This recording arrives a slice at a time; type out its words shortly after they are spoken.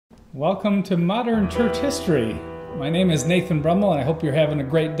Welcome to Modern Church History. My name is Nathan Brummel and I hope you're having a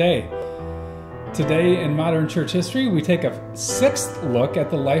great day. Today in Modern Church History, we take a sixth look at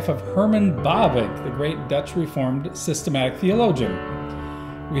the life of Herman Bavinck, the great Dutch Reformed systematic theologian.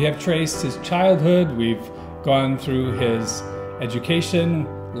 We have traced his childhood, we've gone through his education.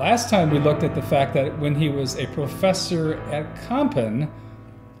 Last time we looked at the fact that when he was a professor at Kampen,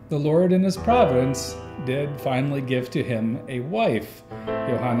 the Lord in his providence did finally give to him a wife,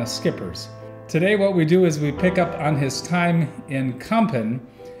 Johanna Schippers. Today what we do is we pick up on his time in Kampen,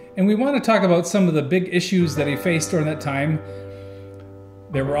 and we want to talk about some of the big issues that he faced during that time.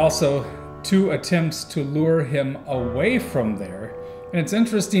 There were also two attempts to lure him away from there. And it's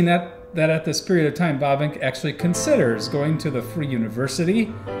interesting that at this period of time, Bavinck actually considers going to the Free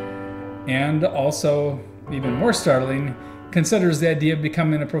University, and also, even more startling, considers the idea of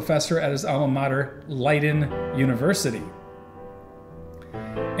becoming a professor at his alma mater, Leiden University.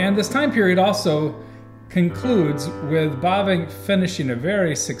 And this time period also concludes with Bavinck finishing a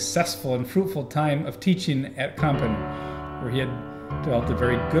very successful and fruitful time of teaching at Kampen, where he had developed a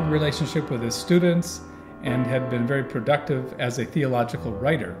very good relationship with his students and had been very productive as a theological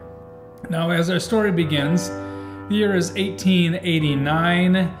writer. Now, as our story begins, the year is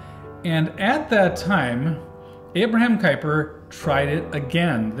 1889, and at that time, Abraham Kuyper tried it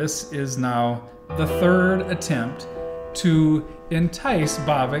again. This is now the third attempt to entice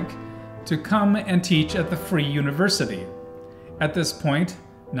Bavinck to come and teach at the Free University. At this point,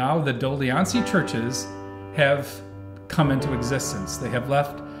 now the Doleantie churches have come into existence. They have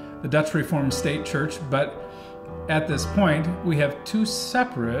left the Dutch Reformed State Church, but at this point, we have two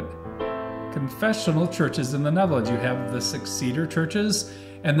separate confessional churches in the Netherlands. You have the Seceder churches,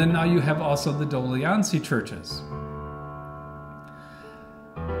 and then now you have also the Doleantie churches.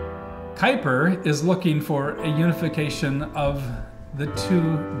 Kuyper is looking for a unification of the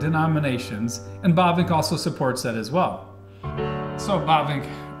two denominations, and Bavinck also supports that as well. So Bavinck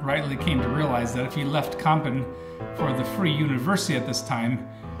rightly came to realize that if he left Kampen for the Free University at this time,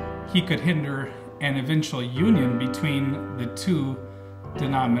 he could hinder an eventual union between the two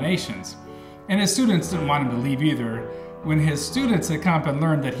denominations. And his students didn't want him to leave either. When his students at Kampen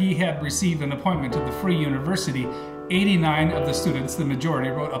learned that he had received an appointment to the Free University, 89 of the students, the majority,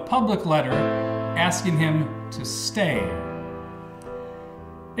 wrote a public letter asking him to stay.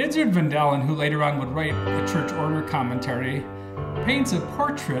 Idzard van Dalen, who later on would write the Church Order commentary, paints a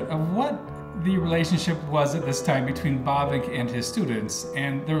portrait of what the relationship was at this time between Bavinck and his students,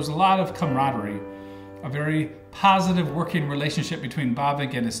 and there was a lot of camaraderie, a very positive working relationship between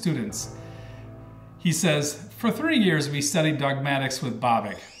Bavinck and his students. He says, "For 3 years we studied dogmatics with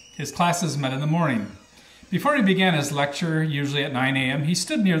Bavinck. His classes met in the morning. Before he began his lecture, usually at 9 a.m., he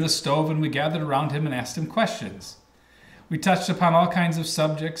stood near the stove and we gathered around him and asked him questions. We touched upon all kinds of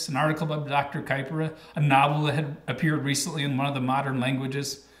subjects, an article by Dr. Kuyper, a novel that had appeared recently in one of the modern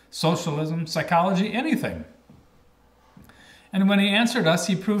languages, socialism, psychology, anything. And when he answered us,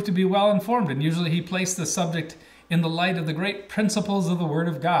 he proved to be well informed, and usually he placed the subject in the light of the great principles of the Word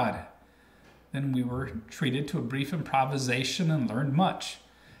of God. Then we were treated to a brief improvisation and learned much.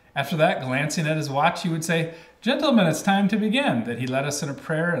 After that, glancing at his watch, he would say, 'Gentlemen, it's time to begin.' Then he led us in a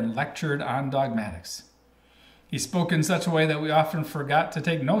prayer and lectured on dogmatics. He spoke in such a way that we often forgot to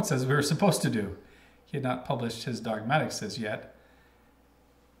take notes as we were supposed to do. He had not published his dogmatics as yet.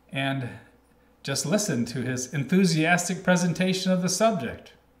 And just listened to his enthusiastic presentation of the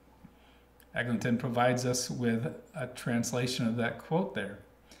subject." Eglinton provides us with a translation of that quote there.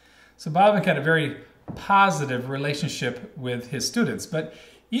 So Bavinck had a very positive relationship with his students, but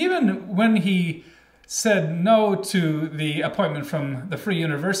even when he said no to the appointment from the Free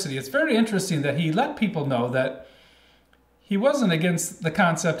University, it's very interesting that he let people know that he wasn't against the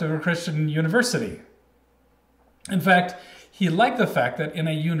concept of a Christian university. In fact, he liked the fact that in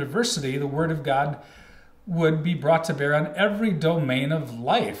a university, the Word of God would be brought to bear on every domain of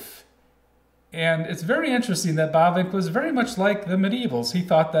life. And it's very interesting that Bavinck was very much like the medievals. He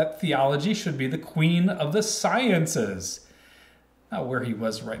thought that theology should be the queen of the sciences. Now, where he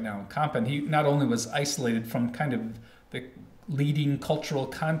was right now in Kampen, he not only was isolated from kind of the leading cultural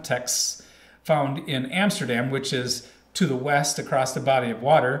contexts found in Amsterdam, which is to the west across the body of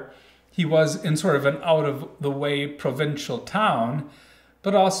water, he was in sort of an out-of-the-way provincial town,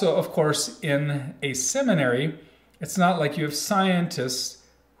 but also, of course, in a seminary. It's not like you have scientists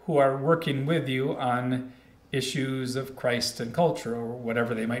who are working with you on issues of Christ and culture or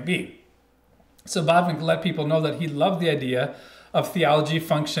whatever they might be. So Bavinck let people know that he loved the idea of theology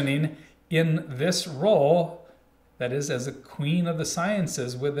functioning in this role, that is, as a queen of the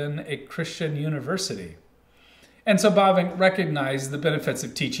sciences within a Christian university. And so Bavinck recognized the benefits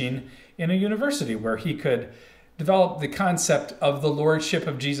of teaching in a university where he could develop the concept of the lordship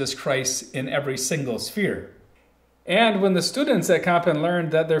of Jesus Christ in every single sphere. And when the students at Kampen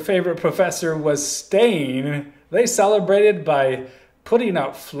learned that their favorite professor was staying, they celebrated by putting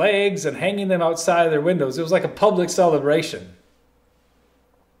out flags and hanging them outside their windows. It was like a public celebration.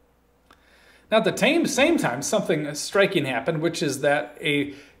 Now, at the same time, something striking happened, which is that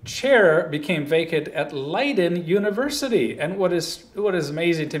a chair became vacant at Leiden University. And what is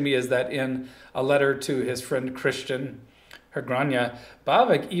amazing to me is that in a letter to his friend Christian Hergranja,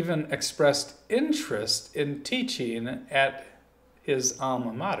 Bavinck even expressed interest in teaching at his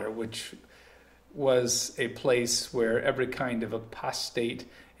alma mater, which was a place where every kind of apostate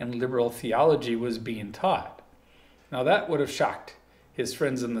and liberal theology was being taught. Now, that would have shocked his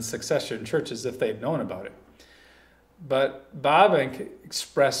friends in the succession churches if they'd known about it. But Bavinck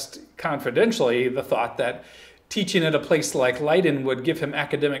expressed confidentially the thought that teaching at a place like Leiden would give him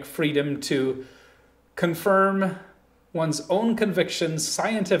academic freedom to confirm one's own convictions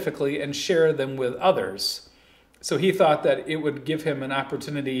scientifically and share them with others. So he thought that it would give him an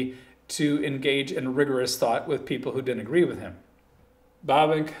opportunity to engage in rigorous thought with people who didn't agree with him.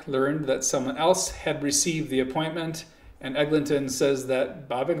 Bavinck learned that someone else had received the appointment, and Eglinton says that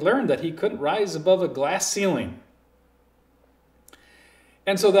Bavinck learned that he couldn't rise above a glass ceiling.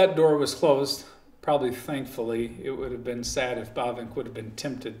 And so that door was closed. Probably thankfully, it would have been sad if Bavinck would have been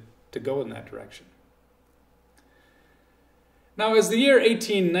tempted to go in that direction. Now, as the year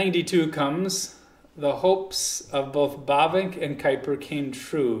 1892 comes, the hopes of both Bavinck and Kuyper came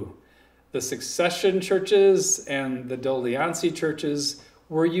true. The succession churches and the Doleantie churches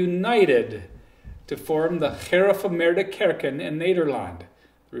were united to form the Gereformeerde Kerken in Nederland,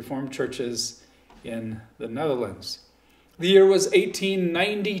 the Reformed churches in the Netherlands. The year was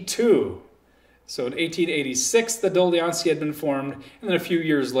 1892. So in 1886, the Doleantie had been formed, and then a few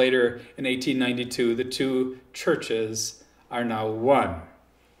years later, in 1892, the two churches are now one.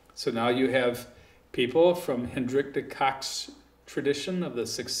 So now you have people from Hendrik de Cock's tradition of the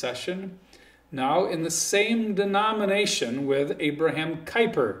succession, now in the same denomination with Abraham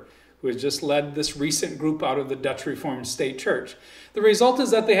Kuyper, who has just led this recent group out of the Dutch Reformed State Church. The result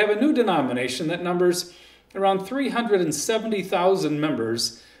is that they have a new denomination that numbers around 370,000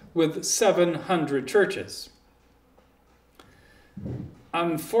 members with 700 churches.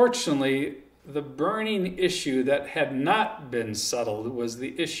 Unfortunately, the burning issue that had not been settled was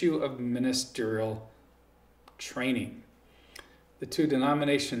the issue of ministerial training. The two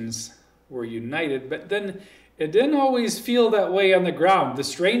denominations were united, but then it didn't always feel that way on the ground. The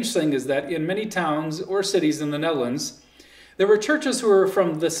strange thing is that in many towns or cities in the Netherlands, there were churches who were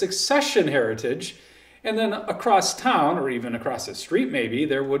from the succession heritage, and then across town, or even across the street maybe,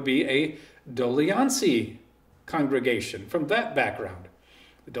 there would be a Doleantie congregation from that background.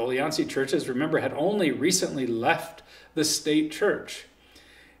 The Doleantie churches, remember, had only recently left the state church.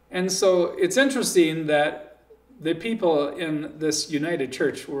 And so it's interesting that the people in this united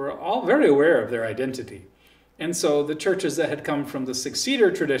church were all very aware of their identity. And so the churches that had come from the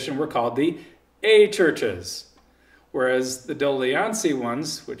Seceder tradition were called the A churches, whereas the Doleantie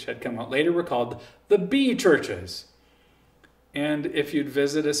ones, which had come out later, were called the B churches. And if you'd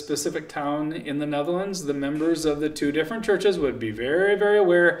visit a specific town in the Netherlands, the members of the two different churches would be very, very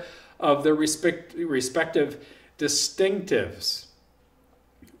aware of their respective distinctives.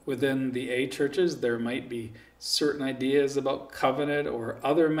 Within the A churches, there might be certain ideas about covenant or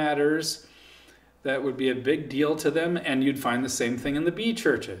other matters that would be a big deal to them, and you'd find the same thing in the B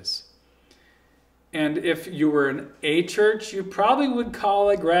churches. And if you were an A church, you probably would call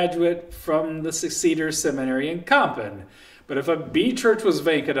a graduate from the Seceder seminary in Kampen. But if a B church was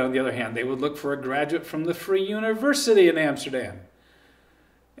vacant, on the other hand, they would look for a graduate from the Free University in Amsterdam.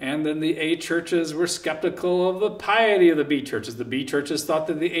 And then the A churches were skeptical of the piety of the B churches. The B churches thought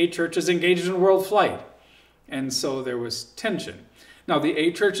that the A churches engaged in world flight. And so there was tension. Now, the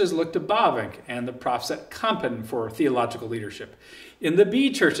A churches looked to Bavinck and the profs at Kampen for theological leadership. In the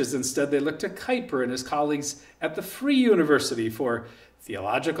B churches, instead, they looked to Kuyper and his colleagues at the Free University for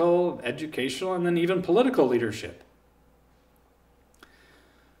theological, educational, and then even political leadership.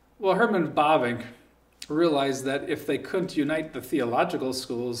 Well, Herman Bavinck realized that if they couldn't unite the theological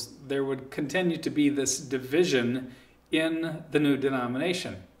schools, there would continue to be this division in the new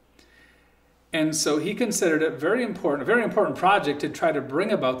denomination. And so he considered it a very important project to try to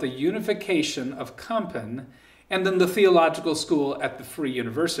bring about the unification of Kampen and then the Theological School at the Free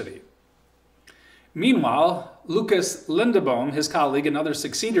University. Meanwhile, Lucas Lindeboom, his colleague, and other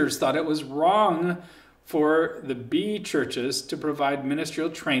succeeders thought it was wrong for the B churches to provide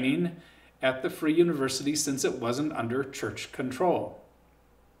ministerial training at the Free University since it wasn't under church control.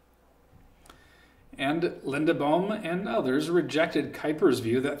 And Lindebaum and others rejected Kuyper's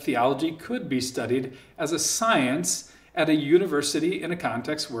view that theology could be studied as a science at a university in a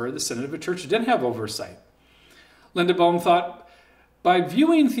context where the Synod of a church didn't have oversight. Lindebaum thought by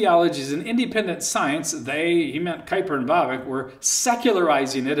viewing theology as an independent science, he meant Kuyper and Bavinck, were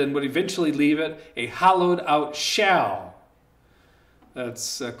secularizing it and would eventually leave it a hollowed out shell.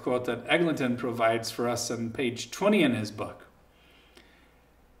 That's a quote that Eglinton provides for us on page 20 in his book.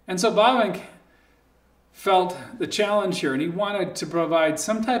 And so Bavinck felt the challenge here, and he wanted to provide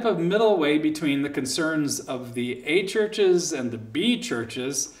some type of middle way between the concerns of the A churches and the B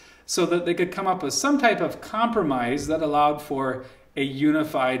churches so that they could come up with some type of compromise that allowed for a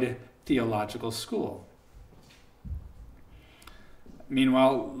unified theological school.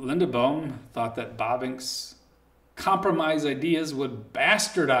 Meanwhile, Lindebaum thought that Bavinck's compromise ideas would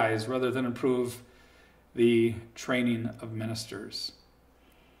bastardize rather than improve the training of ministers.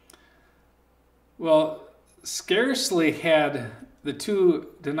 Well, scarcely had the two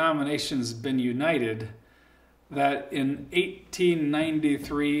denominations been united that in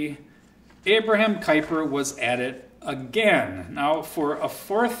 1893, Abraham Kuyper was at it again. Now, for a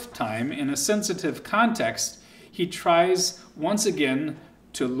fourth time, in a sensitive context, he tries once again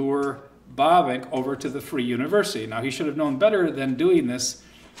to lure Bavinck over to the Free University. Now, he should have known better than doing this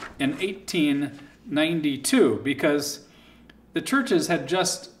in 1892 because the churches had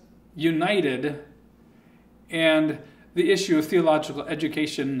just united and the issue of theological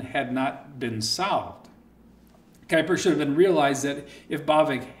education had not been solved. Kuyper should have been realized that if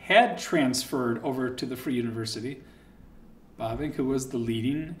Bavinck had transferred over to the Free University, Bavinck, who was the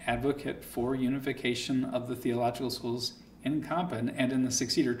leading advocate for unification of the theological schools in Kampen and in the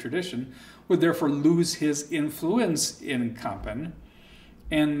Seceder tradition, would therefore lose his influence in Kampen,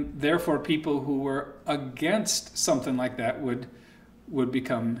 and therefore people who were against something like that would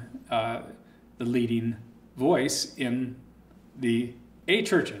become the leading voice in the A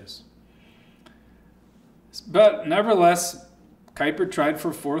churches. But nevertheless, Kuyper tried for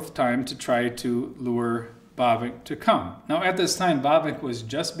a fourth time to try to lure Bavinck to come. Now, at this time, Bavinck was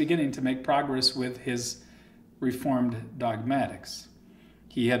just beginning to make progress with his Reformed Dogmatics.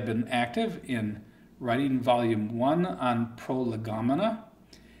 He had been active in writing volume 1 on prolegomena,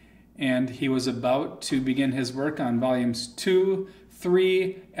 and he was about to begin his work on volumes 2,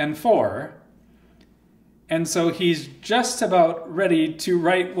 3, and 4. And so he's just about ready to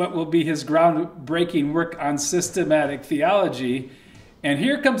write what will be his groundbreaking work on systematic theology. And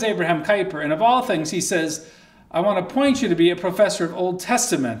here comes Abraham Kuyper, and of all things, he says, I want to appoint you to be a professor of Old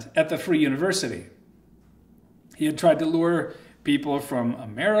Testament at the Free University. He had tried to lure people from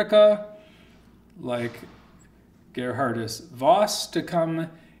America, like Gerhardus Voss, to come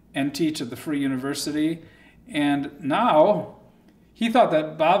and teach at the Free University. And now he thought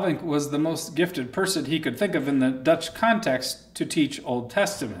that Bavinck was the most gifted person he could think of in the Dutch context to teach Old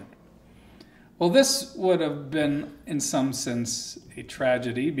Testament. Well, this would have been, in some sense, a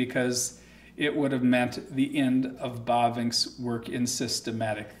tragedy because it would have meant the end of Bavinck's work in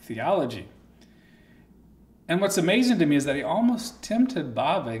systematic theology. And what's amazing to me is that he almost tempted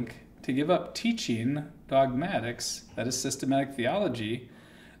Bavinck to give up teaching dogmatics, that is systematic theology,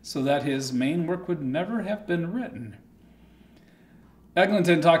 so that his main work would never have been written.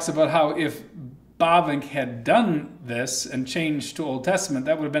 Eglinton talks about how if Bavinck had done this and changed to Old Testament,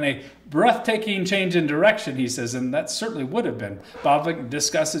 that would have been a breathtaking change in direction, he says, and that certainly would have been. Bavinck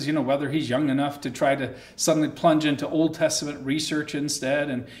discusses, whether he's young enough to try to suddenly plunge into Old Testament research instead.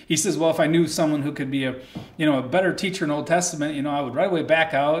 And he says, well, if I knew someone who could be a better teacher in Old Testament, I would right away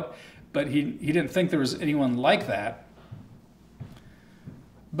back out. But he didn't think there was anyone like that.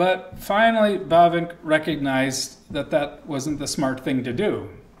 But finally, Bavinck recognized that wasn't the smart thing to do.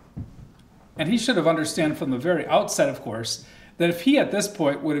 And he should have understood from the very outset, of course, that if he at this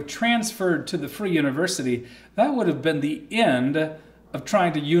point would have transferred to the Free University, that would have been the end of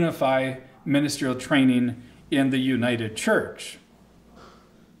trying to unify ministerial training in the United Church.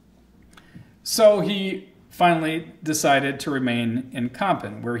 So he finally decided to remain in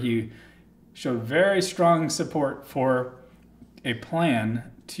Kampen, where he showed very strong support for a plan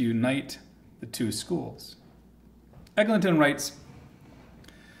to unite the two schools. Eglinton writes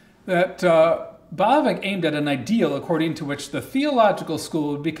that Bavinck aimed at an ideal according to which the Theological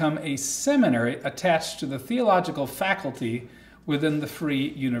School would become a seminary attached to the theological faculty within the Free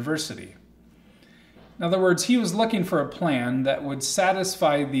University. In other words, he was looking for a plan that would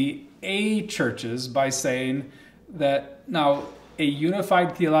satisfy the A churches by saying that now a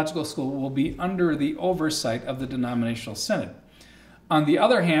unified theological school will be under the oversight of the denominational synod. On the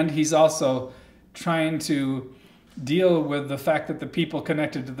other hand, he's also trying to deal with the fact that the people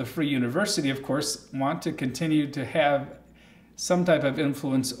connected to the Free University, of course, want to continue to have some type of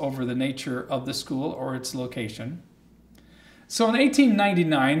influence over the nature of the school or its location. So in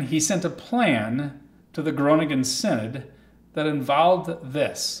 1899, he sent a plan to the Groningen Synod that involved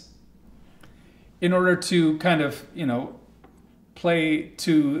this. In order to kind of, play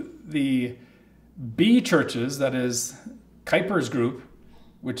to the B churches, that is Kuyper's group,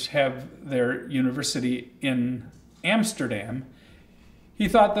 which have their university in Amsterdam, he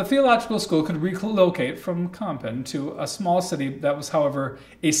thought the theological school could relocate from Kampen to a small city that was, however,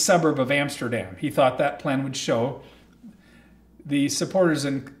 a suburb of Amsterdam. He thought that plan would show the supporters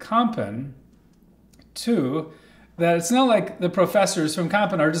in Kampen, too, that it's not like the professors from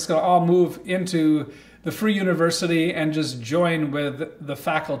Kampen are just going to all move into the Free University and just join with the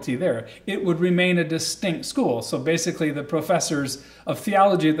faculty there. It would remain a distinct school. So basically the professors of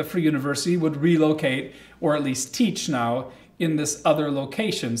theology at the Free University would relocate, or at least teach now, in this other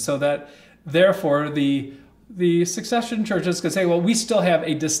location, so that therefore the succession churches could say, well, we still have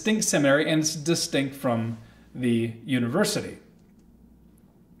a distinct seminary and it's distinct from the university.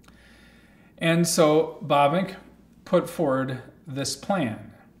 And so Bavinck put forward this plan.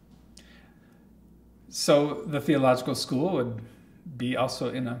 So the theological school would be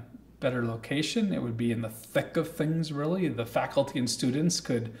also in a better location. It would be in the thick of things, really. The faculty and students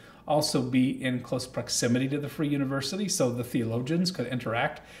could also be in close proximity to the Free University, so the theologians could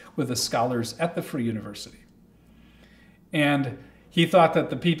interact with the scholars at the Free University. And he thought that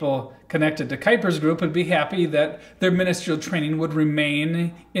the people connected to Kuyper's group would be happy that their ministerial training would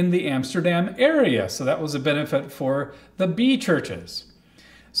remain in the Amsterdam area. So that was a benefit for the B churches.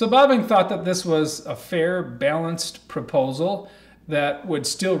 So Bavinck thought that this was a fair, balanced proposal that would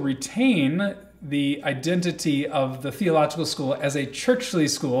still retain the identity of the theological school as a churchly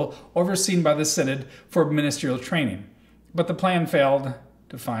school overseen by the synod for ministerial training. But the plan failed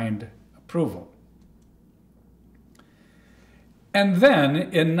to find approval. And then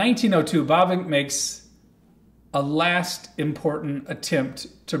in 1902, Bavinck makes a last important attempt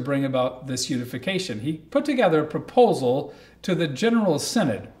to bring about this unification. He put together a proposal to the General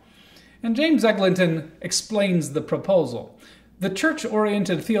Synod. And James Eglinton explains the proposal. The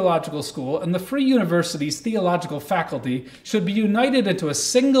church-oriented theological school and the Free University's theological faculty should be united into a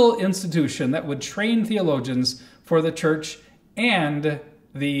single institution that would train theologians for the church and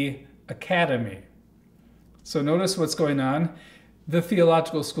the academy. So notice what's going on. The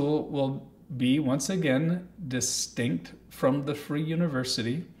theological school will be, once again, distinct from the Free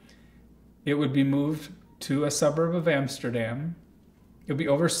University. It would be moved to a suburb of Amsterdam. It would be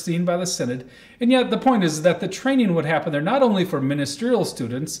overseen by the synod. And yet the point is that the training would happen there not only for ministerial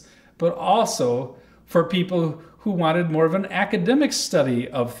students, but also for people who wanted more of an academic study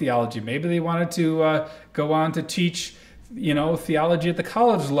of theology. Maybe they wanted to go on to teach, theology at the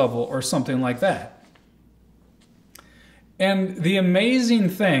college level or something like that. And the amazing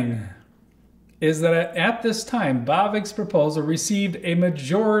thing is that at this time, Bavinck's proposal received a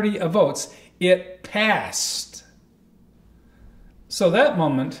majority of votes. It passed. So that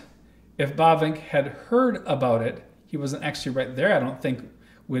moment, if Bavinck had heard about it, he wasn't actually right there, I don't think,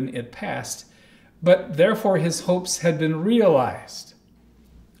 when it passed, but therefore his hopes had been realized.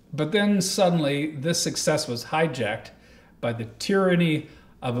 But then suddenly this success was hijacked by the tyranny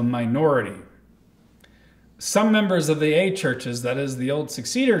of a minority. Some members of the A churches, that is the old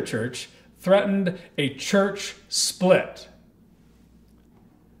Seceder church, threatened a church split.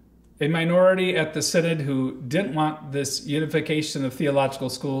 A minority at the synod who didn't want this unification of theological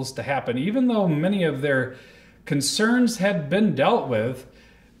schools to happen, even though many of their concerns had been dealt with,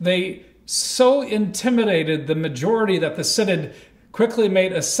 they so intimidated the majority that the synod quickly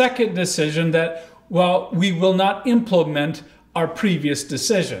made a second decision that, well, we will not implement our previous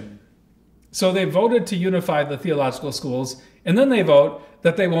decision. So they voted to unify the theological schools, and then they vote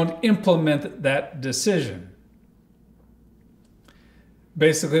that they won't implement that decision.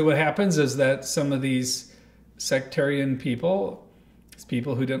 Basically what happens is that some of these sectarian people,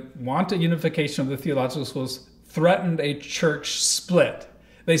 people who didn't want a unification of the theological schools, threatened a church split.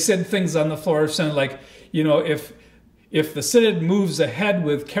 They said things on the floor of synod like, if the synod moves ahead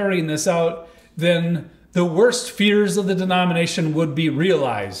with carrying this out, then the worst fears of the denomination would be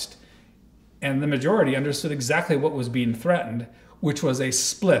realized. And the majority understood exactly what was being threatened, which was a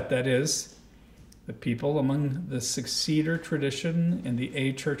split. That is, the people among the Seceder tradition in the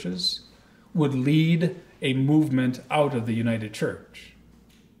A churches would lead a movement out of the United Church.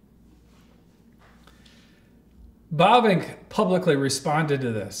 Bavinck publicly responded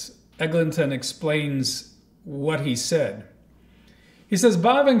to this. Eglinton explains what he said. He says,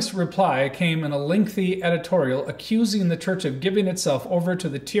 Bavinck's reply came in a lengthy editorial accusing the church of giving itself over to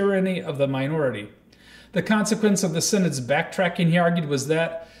the tyranny of the minority. The consequence of the synod's backtracking, he argued, was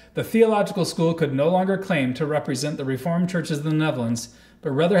that the Theological School could no longer claim to represent the Reformed churches of the Netherlands,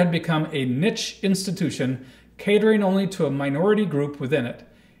 but rather had become a niche institution catering only to a minority group within it.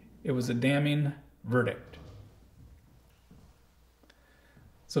 It was a damning verdict.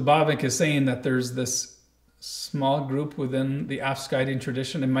 So Bavinck is saying that there's this small group within the Afscheiding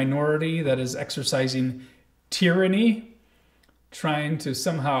tradition, a minority that is exercising tyranny, trying to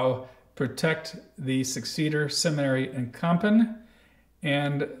somehow protect the Seceder, seminary, and Kampen,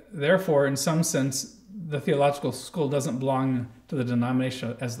 and therefore, in some sense, the Theological School doesn't belong to the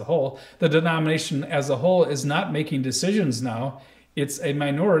denomination as a whole. The denomination as a whole is not making decisions now. It's a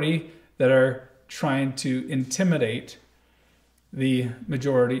minority that are trying to intimidate the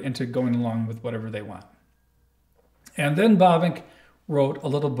majority into going along with whatever they want. And then Bavinck wrote a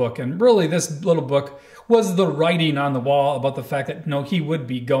little book, and really this little book was the writing on the wall about the fact that, no, he would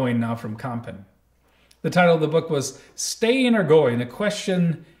be going now from Kampen. The title of the book was Staying or Going, a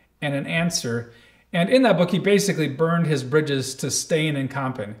question and an answer. And in that book, he basically burned his bridges to staying in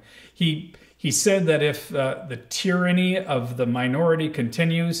Kampen. He said that if the tyranny of the minority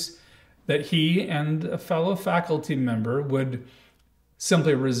continues, that he and a fellow faculty member would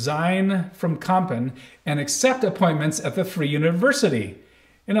simply resign from Kampen and accept appointments at the Free University.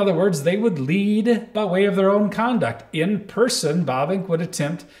 In other words, they would lead by way of their own conduct. In person, Bavinck would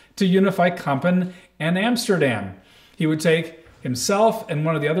attempt to unify Kampen and Amsterdam. He would take himself and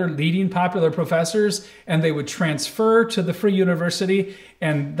one of the other leading popular professors, and they would transfer to the Free University,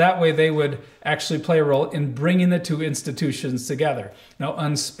 and that way they would actually play a role in bringing the two institutions together. Now,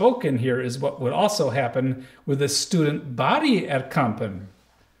 unspoken here is what would also happen with the student body at Kampen.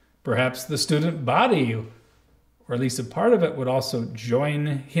 Perhaps the student body, or at least a part of it, would also join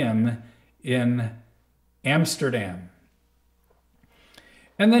him in Amsterdam.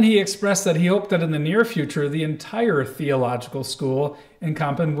 And then he expressed that he hoped that in the near future, the entire Theological School in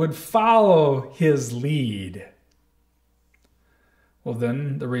Kampen would follow his lead. Well,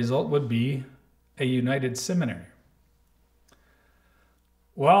 then the result would be a united seminary.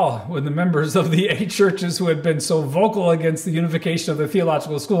 Well, when the members of the 8 churches who had been so vocal against the unification of the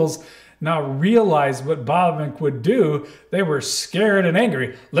theological schools now realized what Bavinck would do, they were scared and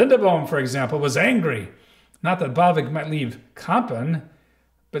angry. Lindeboom, for example, was angry. Not that Bavinck might leave Kampen,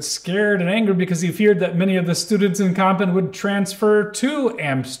 but scared and angry because he feared that many of the students in Kampen would transfer to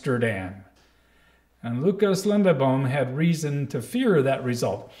Amsterdam. And Lucas Lindeboom had reason to fear that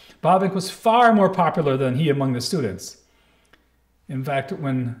result. Bavinck was far more popular than he among the students. In fact,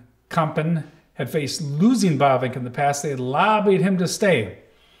 when Kampen had faced losing Bavinck in the past, they had lobbied him to stay.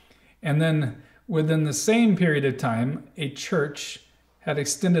 And then within the same period of time, a church had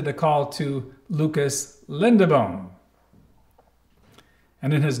extended a call to Lucas Lindeboom.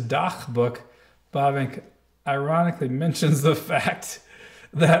 And in his Dach book, Bavinck ironically mentions the fact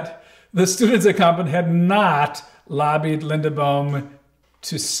that the students at Kampen had not lobbied Lindeboom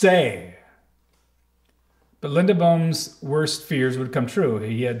to stay. But Lindeboom's worst fears would come true.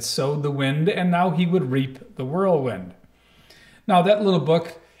 He had sowed the wind, and now he would reap the whirlwind. Now, that little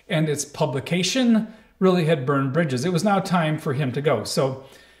book and its publication really had burned bridges. It was now time for him to go. So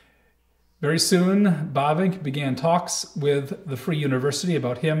very soon, Bavinck began talks with the Free University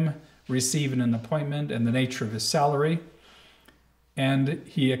about him receiving an appointment and the nature of his salary. And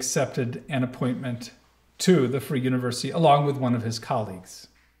he accepted an appointment to the Free University along with one of his colleagues.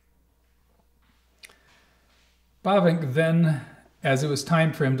 Bavinck then, as it was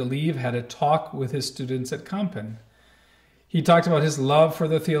time for him to leave, had a talk with his students at Kampen. He talked about his love for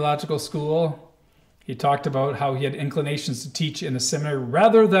the theological school. He talked about how he had inclinations to teach in a seminary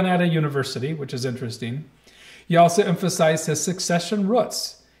rather than at a university, which is interesting. He also emphasized his succession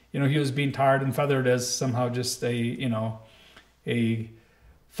roots. He was being tarred and feathered as somehow just a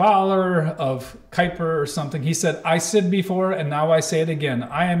follower of Kuyper or something. He said, I said before, and now I say it again.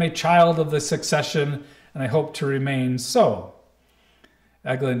 I am a child of the succession, and I hope to remain so.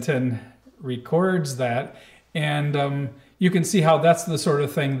 Eglinton records that, and you can see how that's the sort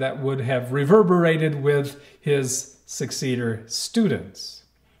of thing that would have reverberated with his Seceder students.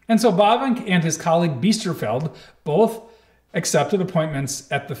 And so Bavinck and his colleague Biesterfeld both accepted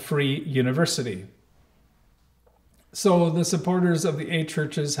appointments at the Free University. So the supporters of the 8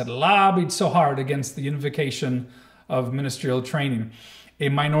 churches had lobbied so hard against the unification of ministerial training. A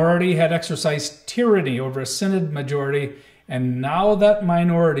minority had exercised tyranny over a synod majority, and now that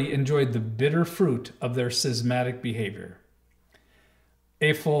minority enjoyed the bitter fruit of their schismatic behavior.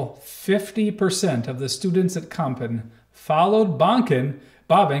 A full 50% of the students at Kampen followed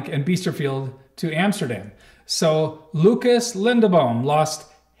Bavinck and Biesterfeld to Amsterdam. So Lucas Lindeboom lost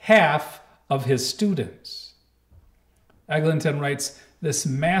half of his students. Eglinton writes, this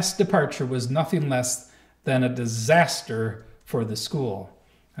mass departure was nothing less than a disaster for the school,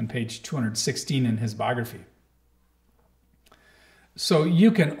 on page 216 in his biography. So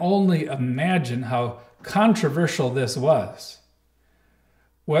you can only imagine how controversial this was.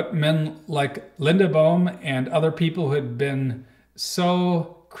 What men like Lindeboom and other people who had been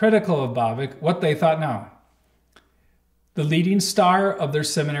so critical of Bavinck, what they thought now. The leading star of their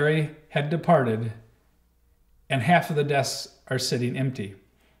seminary had departed, and half of the desks are sitting empty.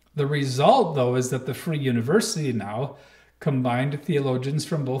 The result, though, is that the Free University now combined theologians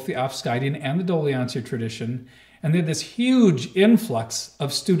from both the Afscheiding and the Doleantie tradition, and they had this huge influx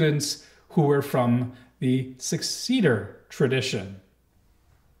of students who were from the Seceder tradition.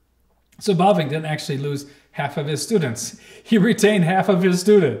 So Bavinck didn't actually lose half of his students. He retained half of his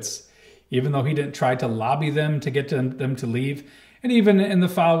students, even though he didn't try to lobby them to get them to leave. And even in the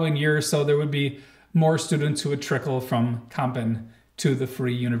following year or so, there would be more students who would trickle from Kampen to the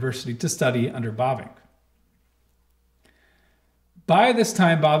Free University to study under Bavinck. By this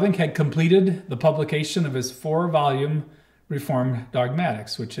time, Bavinck had completed the publication of his 4-volume Reformed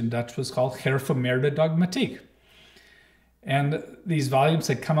Dogmatics, which in Dutch was called Reformed Dogmatics. And these volumes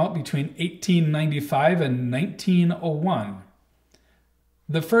had come out between 1895 and 1901.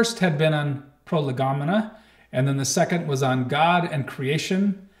 The first had been on prolegomena, and then the second was on God and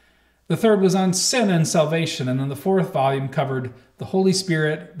creation. The third was on sin and salvation, and then the 4th volume covered the Holy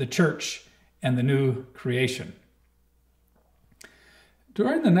Spirit, the church, and the new creation.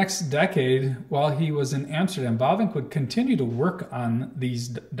 During the next decade, while he was in Amsterdam, Bavinck would continue to work on these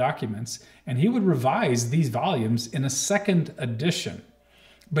documents, and he would revise these volumes in a 2nd edition.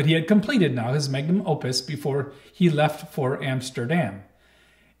 But he had completed now his magnum opus before he left for Amsterdam.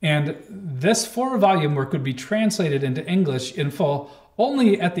 And this 4-volume work would be translated into English in full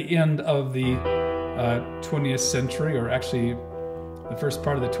only at the end of the 20th century, or actually the first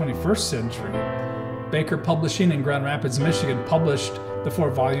part of the 21st century. Baker Publishing in Grand Rapids, Michigan published the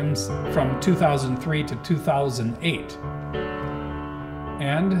 4 volumes from 2003 to 2008.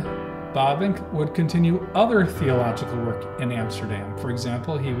 And Bavinck would continue other theological work in Amsterdam. For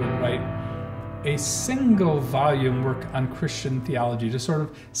example, he would write a single volume work on Christian theology to sort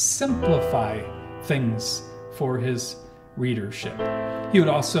of simplify things for his readership. He would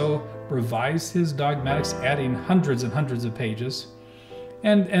also revise his dogmatics, adding hundreds and hundreds of pages.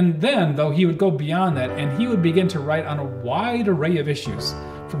 And then, though, he would go beyond that, and he would begin to write on a wide array of issues,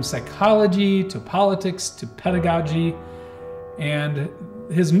 from psychology to politics to pedagogy. And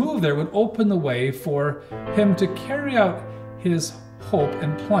his move there would open the way for him to carry out his hope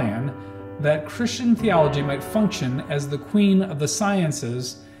and plan that Christian theology might function as the queen of the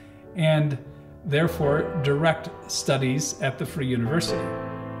sciences and therefore direct studies at the Free University.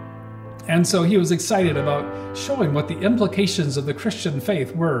 And so he was excited about showing what the implications of the Christian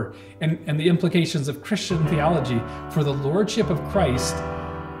faith were and the implications of Christian theology for the lordship of Christ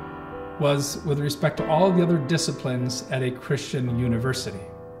was with respect to all the other disciplines at a Christian university.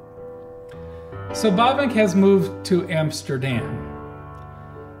 So Bavinck has moved to Amsterdam.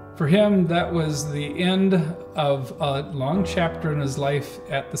 For him, that was the end of a long chapter in his life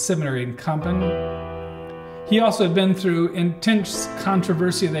at the seminary in Kampen. He also had been through intense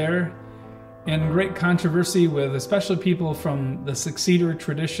controversy there, and great controversy with especially people from the Seceder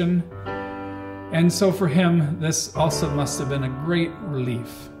tradition. And so for him, this also must have been a great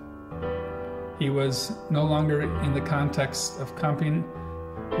relief. He was no longer in the context of Kampen,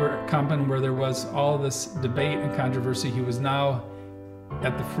 where there was all this debate and controversy. He was now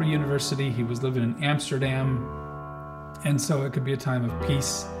at the Free University. He was living in Amsterdam. And so it could be a time of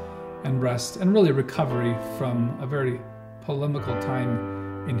peace and rest and really recovery from a very polemical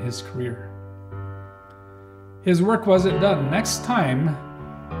time in his career. His work wasn't done. Next time,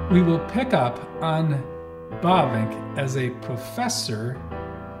 we will pick up on Bavinck as a professor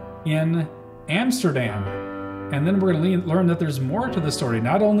in Amsterdam. And then we're going to learn that there's more to the story.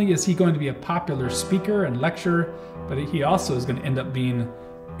 Not only is he going to be a popular speaker and lecturer, but he also is going to end up being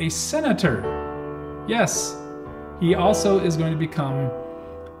a senator. Yes, he also is going to become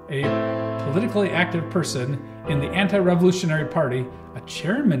a politically active person in the Anti-Revolutionary Party, a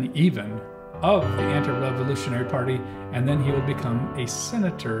chairman even of the Anti-Revolutionary Party, and then he will become a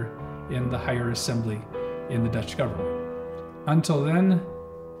senator in the higher assembly in the Dutch government. Until then,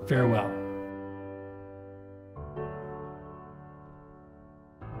 farewell.